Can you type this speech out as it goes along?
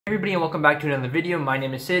Hey everybody, and welcome back to another video. My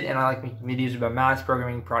name is Sid and I like making videos about math,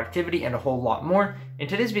 programming, productivity, and a whole lot more. In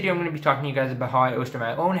today's video, I'm going to be talking to you guys about how I hosted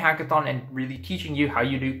my own hackathon and really teaching you how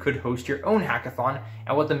you could host your own hackathon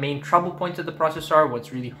and what the main trouble points of the process are,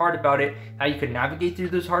 what's really hard about it, how you could navigate through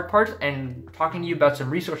those hard parts, and talking to you about some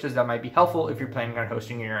resources that might be helpful if you're planning on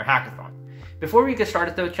hosting your hackathon. Before we get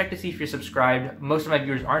started though, check to see if you're subscribed. Most of my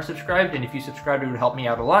viewers aren't subscribed, and if you subscribe, it would help me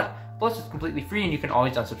out a lot. Plus, it's completely free and you can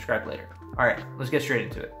always unsubscribe later. Alright, let's get straight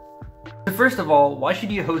into it. So first of all, why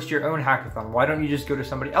should you host your own hackathon? Why don't you just go to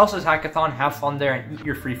somebody else's hackathon, have fun there, and eat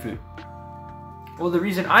your free food? Well, the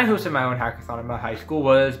reason I hosted my own hackathon in my high school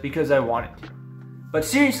was because I wanted to. But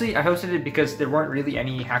seriously, I hosted it because there weren't really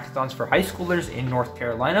any hackathons for high schoolers in North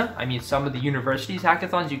Carolina. I mean, some of the university's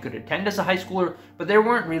hackathons you could attend as a high schooler, but there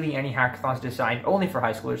weren't really any hackathons designed only for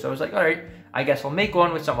high schoolers. So I was like, alright, I guess I'll make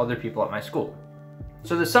one with some other people at my school.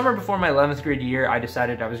 So the summer before my 11th grade year, I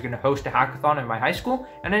decided I was going to host a hackathon in my high school,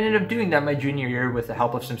 and I ended up doing that my junior year with the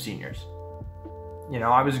help of some seniors. You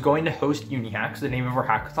know, I was going to host UniHacks, the name of our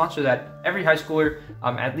hackathon, so that every high schooler,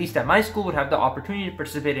 at least at my school, would have the opportunity to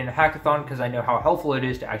participate in a hackathon because I know how helpful it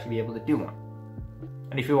is to actually be able to do one.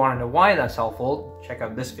 And if you want to know why that's helpful, check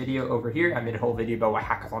out this video over here. I made a whole video about why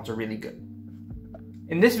hackathons are really good.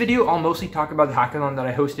 In this video, I'll mostly talk about the hackathon that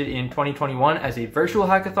I hosted in 2021 as a virtual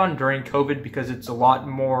hackathon during COVID because it's a lot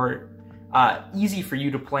more easy for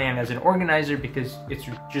you to plan as an organizer because it's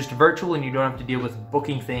just virtual and you don't have to deal with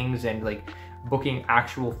booking things and like booking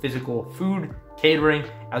actual physical food, catering,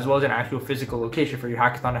 as well as an actual physical location for your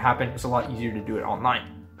hackathon to happen. It's a lot easier to do it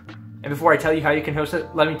online. And before I tell you how you can host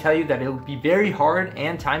it, let me tell you that it'll be very hard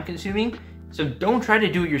and time consuming. So don't try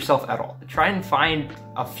to do it yourself at all. Try and find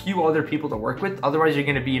a few other people to work with. Otherwise, you're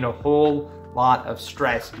going to be in a whole lot of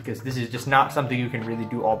stress because this is just not something you can really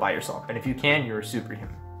do all by yourself. And if you can, you're a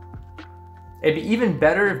superhuman. It'd be even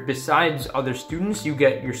better if besides other students, you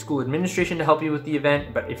get your school administration to help you with the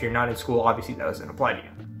event. But if you're not in school, obviously that doesn't apply to you.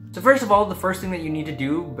 So first of all, the first thing that you need to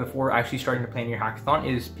do before actually starting to plan your hackathon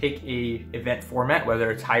is pick a event format,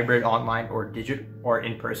 whether it's hybrid, online, or digital, or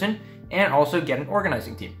in person, and also get an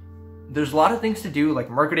organizing team. There's a lot of things to do like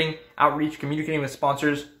marketing, outreach, communicating with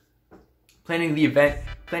sponsors, planning the event,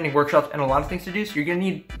 planning workshops, and a lot of things to do. So you're gonna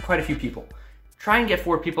need quite a few people. Try and get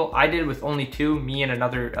 4 people. I did with only 2, me and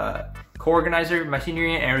another co-organizer my senior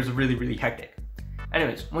year, and it was really, really hectic.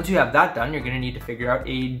 Anyways, once you have that done, you're gonna need to figure out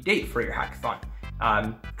a date for your hackathon.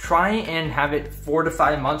 Try and have it 4 to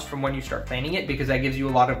 5 months from when you start planning it because that gives you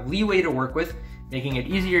a lot of leeway to work with, making it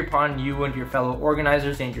easier upon you and your fellow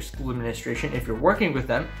organizers and your school administration, if you're working with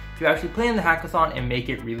them, to actually plan the hackathon and make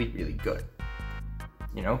it really, really good.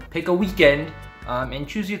 You know, pick a weekend and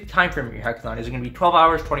choose your time frame of your hackathon. Is it going to be 12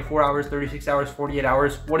 hours, 24 hours, 36 hours, 48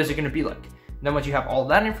 hours? What is it going to be like? And then once you have all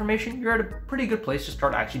that information, you're at a pretty good place to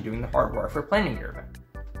start actually doing the hard work for planning your event.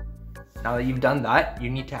 Now that you've done that, you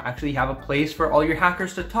need to actually have a place for all your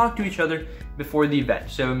hackers to talk to each other before the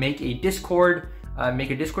event. So make a Discord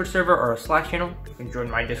server or a Slack channel. You can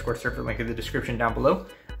join my Discord server, link in the description down below.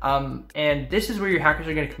 And this is where your hackers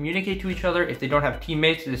are going to communicate to each other. If they don't have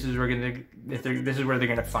teammates, this is where they're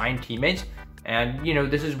going to find teammates. And you know,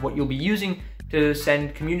 this is what you'll be using to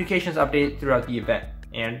send communications updates throughout the event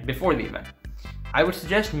and before the event. I would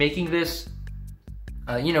suggest making this,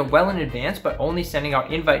 well in advance, but only sending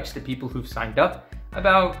out invites to people who've signed up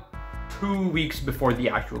about 2 weeks before the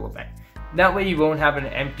actual event. That way you won't have an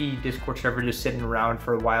empty Discord server just sitting around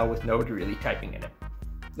for a while with nobody really typing in it.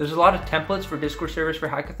 There's a lot of templates for Discord servers for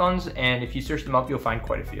hackathons, and if you search them up, you'll find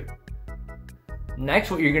quite a few.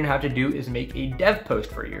 Next, what you're going to have to do is make a dev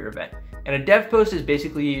post for your event. And a dev post is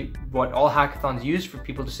basically what all hackathons use for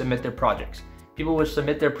people to submit their projects. People will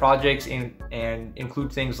submit their projects and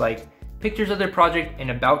include things like pictures of their project,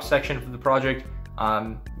 an about section of the project,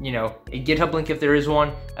 a GitHub link if there is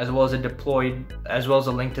one, as well as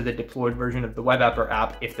a link to the deployed version of the web app or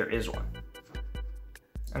app if there is one.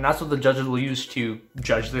 And that's what the judges will use to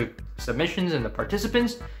judge the submissions and the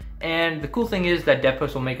participants. And the cool thing is that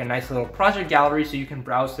DevPost will make a nice little project gallery so you can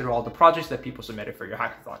browse through all the projects that people submitted for your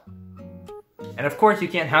hackathon. And of course, you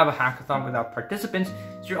can't have a hackathon without participants,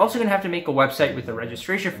 so you're also going to have to make a website with a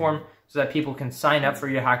registration form so that people can sign up for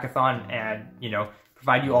your hackathon and,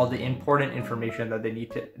 provide you all the important information that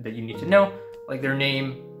you need to know, like their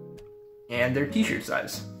name and their t-shirt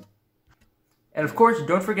size. And of course,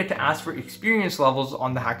 don't forget to ask for experience levels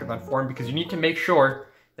on the hackathon form because you need to make sure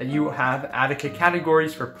that you have adequate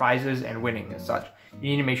categories for prizes and winning and such. You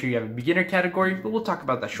need to make sure you have a beginner category, but we'll talk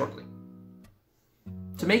about that shortly.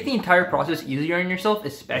 To make the entire process easier on yourself,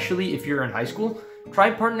 especially if you're in high school, try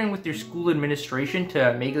partnering with your school administration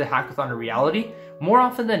to make the hackathon a reality. More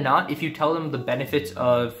often than not, if you tell them the benefits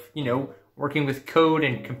of, working with code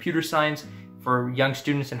and computer science for young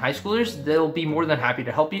students and high schoolers, they'll be more than happy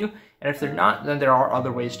to help you. And if they're not, then there are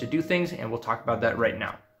other ways to do things, and we'll talk about that right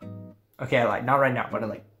now. Okay, I lied, not right now, but in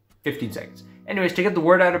like 15 seconds. Anyways, to get the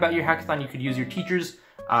word out about your hackathon, you could use your teachers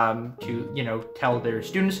to, tell their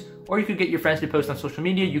students, or you could get your friends to post on social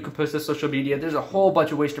media. You could post on social media. There's a whole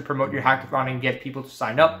bunch of ways to promote your hackathon and get people to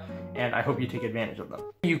sign up, and I hope you take advantage of them.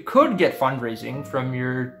 You could get fundraising from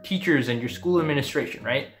your teachers and your school administration,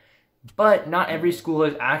 right? But not every school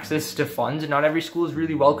has access to funds, and not every school is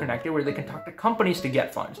really well connected where they can talk to companies to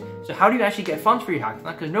get funds. So how do you actually get funds for your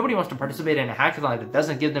hackathon? Because nobody wants to participate in a hackathon that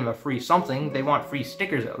doesn't give them a free something. They want free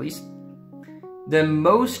stickers at least. The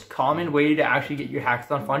most common way to actually get your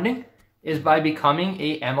hackathon funding is by becoming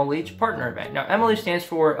a MLH partner event. Now, MLH stands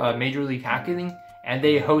for Major League Hacking, and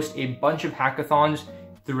they host a bunch of hackathons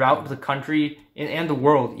throughout the country and the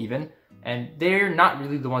world even. And they're not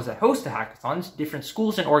really the ones that host the hackathons. Different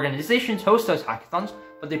schools and organizations host those hackathons,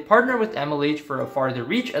 but they partner with MLH for a farther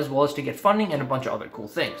reach, as well as to get funding and a bunch of other cool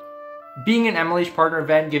things. Being an MLH partner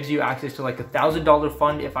event gives you access to like $1,000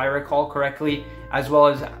 fund, if I recall correctly, as well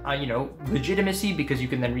as, legitimacy, because you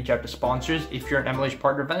can then reach out to sponsors. If you're an MLH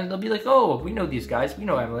partner event, they'll be like, oh, we know these guys, we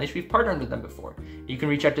know MLH, we've partnered with them before. You can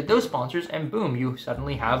reach out to those sponsors, and boom, you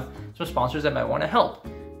suddenly have some sponsors that might want to help.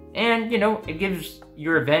 And, it gives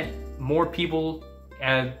your event more people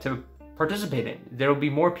to participate in. There will be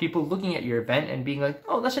more people looking at your event and being like,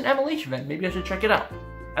 oh, that's an MLH event, maybe I should check it out.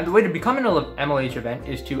 And the way to become an MLH event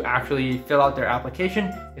is to actually fill out their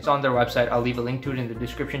application. It's on their website. I'll leave a link to it in the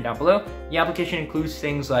description down below. The application includes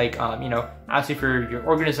things like, asking for your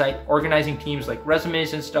organizing teams, like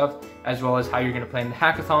resumes and stuff, as well as how you're going to plan the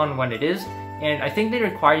hackathon, when it is. And I think they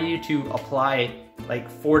require you to apply like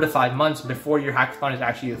 4 to 5 months before your hackathon is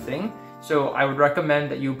actually a thing. So I would recommend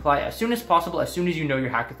that you apply as soon as possible, as soon as you know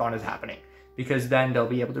your hackathon is happening, because then they'll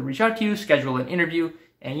be able to reach out to you, schedule an interview,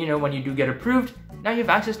 and when you do get approved, now you have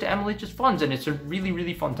access to MLH's funds, and it's a really,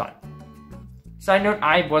 really fun time. Side note,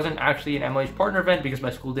 I wasn't actually an MLH partner event because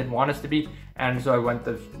my school didn't want us to be, and so I went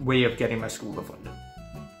the way of getting my school to fund it.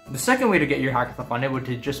 The second way to get your hackathon funded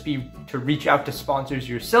would just be to reach out to sponsors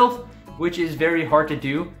yourself, which is very hard to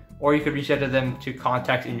do, or you could reach out to them to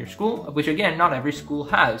contacts in your school, which again, not every school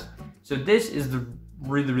has. So this is the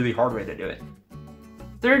really, really hard way to do it.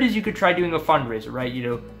 Third is you could try doing a fundraiser, right?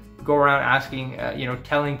 Go around asking,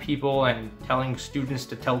 telling people and telling students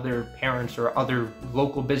to tell their parents or other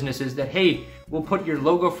local businesses that, hey, we'll put your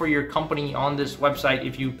logo for your company on this website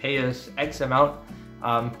if you pay us X amount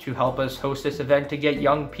to help us host this event to get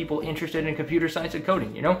young people interested in computer science and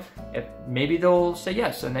coding, If maybe they'll say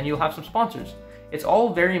yes, and then you'll have some sponsors. It's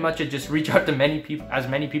all very much a just reach out to as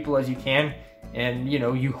many people as you can, and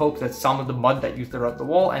you hope that some of the mud that you throw at the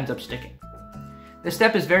wall ends up sticking. This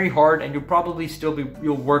step is very hard, and you'll probably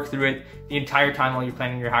you'll work through it the entire time while you're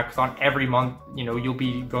planning your hackathon. Every month, you'll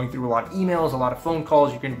be going through a lot of emails, a lot of phone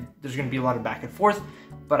calls. There's going to be a lot of back and forth,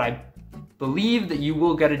 but I believe that you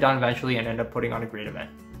will get it done eventually and end up putting on a great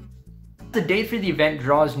event. As the date for the event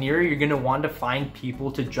draws nearer, you're going to want to find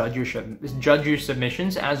people to judge your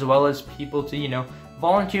submissions, as well as people to,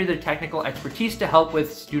 volunteer their technical expertise to help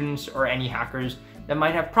with students or any hackers that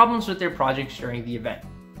might have problems with their projects during the event.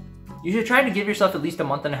 You should try to give yourself at least a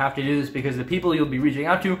month and a half to do this, because the people you'll be reaching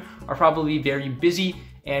out to are probably very busy,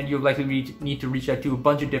 and you'll likely need to reach out to a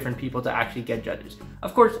bunch of different people to actually get judges.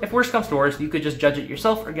 Of course, if worse comes to worse, you could just judge it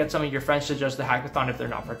yourself or get some of your friends to judge the hackathon if they're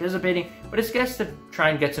not participating, but it's best to try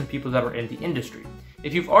and get some people that are in the industry.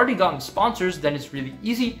 If you've already gotten sponsors, then it's really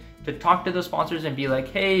easy to talk to those sponsors and be like,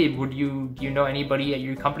 hey, do you know anybody at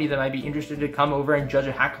your company that might be interested to come over and judge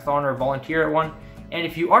a hackathon or volunteer at one? And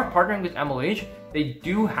if you are partnering with MLH, they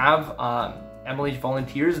do have MLH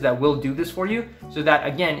volunteers that will do this for you. So that,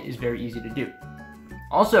 again, is very easy to do.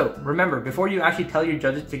 Also, remember, before you actually tell your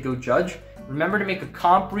judges to go judge, remember to make a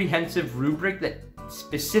comprehensive rubric that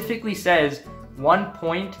specifically says 1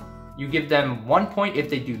 point. You give them 1 point if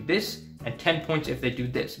they do this, and 10 points if they do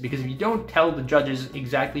this. Because if you don't tell the judges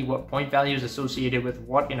exactly what point value is associated with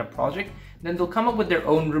what in a project, then they'll come up with their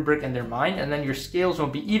own rubric in their mind, and then your scales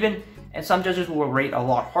won't be even, and some judges will rate a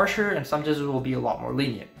lot harsher, and some judges will be a lot more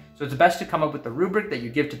lenient. So it's best to come up with the rubric that you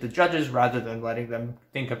give to the judges rather than letting them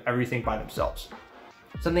think of everything by themselves.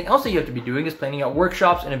 Something else that you have to be doing is planning out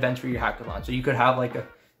workshops and events for your hackathon. So you could have like a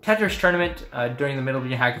Tetris tournament during the middle of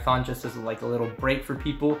your hackathon, just as like a little break for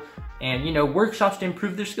people, and workshops to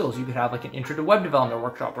improve their skills. You could have like an intro to web development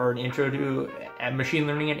workshop, or an intro to machine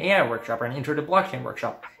learning and AI workshop, or an intro to blockchain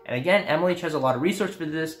workshop. And again, MLH has a lot of resources for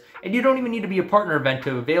this, and you don't even need to be a partner event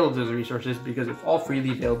to avail of those resources, because it's all freely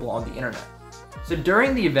available on the internet. So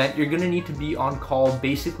during the event, you're gonna need to be on call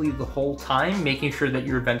basically the whole time, making sure that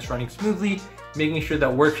your event's running smoothly, making sure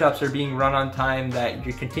that workshops are being run on time, that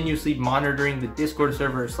you're continuously monitoring the Discord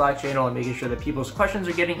server or Slack channel and making sure that people's questions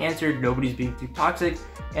are getting answered, nobody's being too toxic,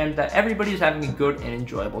 and that everybody's having a good and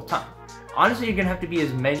enjoyable time. Honestly, you're gonna have to be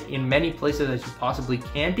in many places as you possibly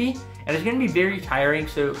can be, and it's gonna be very tiring,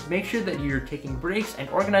 so make sure that you're taking breaks and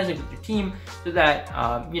organizing with your team so that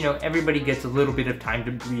everybody gets a little bit of time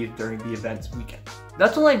to breathe during the event's weekend.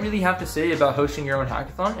 That's all I really have to say about hosting your own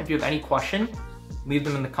hackathon. If you have any question, leave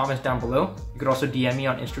them in the comments down below. You could also DM me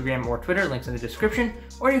on Instagram or Twitter, links in the description,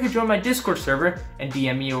 or you could join my Discord server and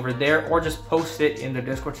DM me over there, or just post it in the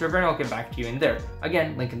Discord server and I'll get back to you in there.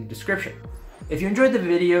 Again, link in the description. If you enjoyed the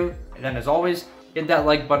video, then as always, hit that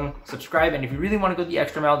like button, subscribe, and if you really want to go the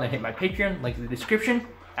extra mile, then hit my Patreon, link in the description.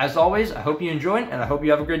 As always, I hope you enjoyed, and I hope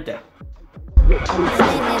you have a great day.